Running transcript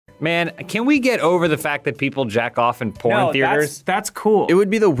Man, can we get over the fact that people jack off in porn theaters? That's cool. It would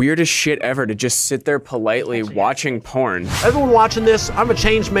be the weirdest shit ever to just sit there politely watching porn. Everyone watching this, I'm a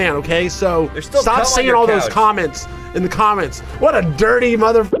changed man, okay? So stop saying all those comments in the comments. What a dirty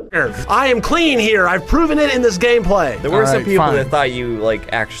motherfucker. I am clean here. I've proven it in this gameplay. There were some people that thought you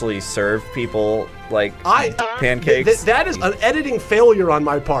like actually served people like pancakes. That is an editing failure on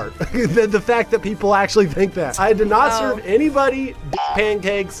my part. the fact that people actually think that. I did not serve anybody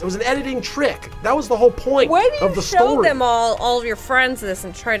pancakes. It was an editing trick. That was the whole point of the story. Why do you show them all of your friends this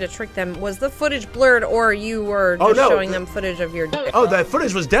and try to trick them? Was the footage blurred, or you were just showing them footage of your dick? Oh, that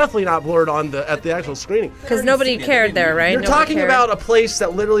footage was definitely not blurred on at the actual screening. Because nobody cared there, right? You're talking about a place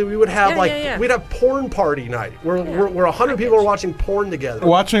that literally we would have we'd have porn party night where 100 people are watching porn together.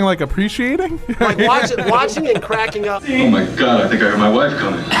 Watching, like, appreciating? Like watching and cracking up. Oh my god, I think I heard my wife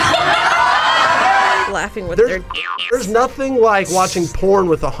coming. Laughing with there's nothing like watching porn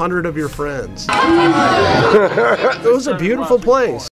with 100 of your friends. It was a beautiful place.